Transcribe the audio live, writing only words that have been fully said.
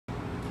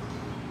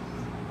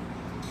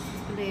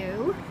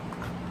Blue.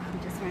 He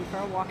just went for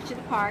a walk to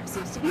the park.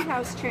 Seems to be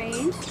house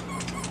trained.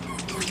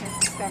 And has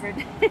discovered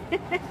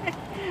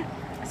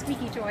a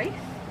squeaky toy.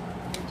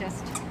 They're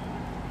just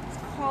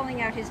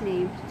calling out his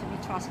name to be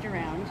tossed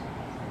around.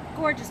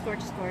 Gorgeous,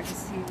 gorgeous,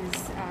 gorgeous. He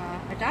was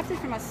adopted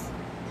from us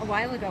a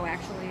while ago,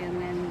 actually,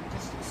 and then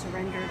just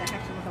surrendered. I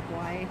have to look up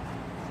why.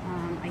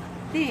 I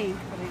think,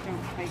 but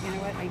you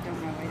know what? I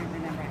don't know. I don't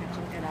remember. I have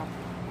to look it up.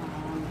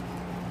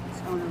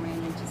 His owner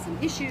ran into some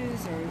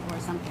issues or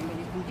something, but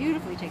he's been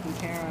beautifully taken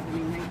care of. I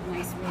mean,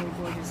 nice, really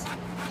gorgeous,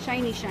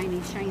 shiny,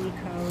 shiny, shiny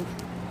coat,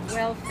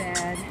 well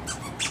fed,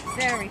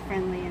 very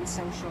friendly and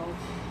social.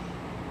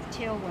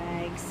 Tail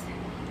wags.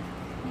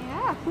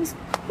 Yeah,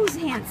 who's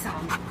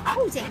handsome?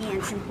 Who's a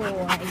handsome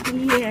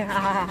boy?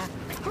 Yeah,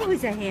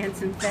 who's a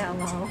handsome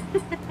fellow?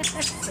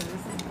 So this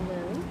is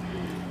Blue.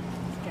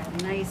 He's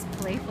got a nice,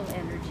 playful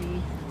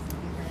energy.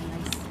 Very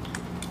nice,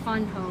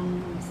 fun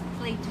home, some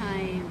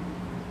playtime,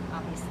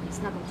 obviously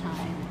snuggle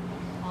time,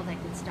 all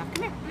that good stuff.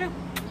 Come here, Blue.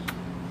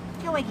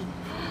 Tail waggy.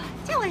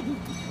 Tail waggy.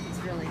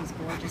 He's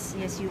gorgeous.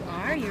 Yes, you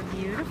are. You're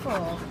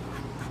beautiful.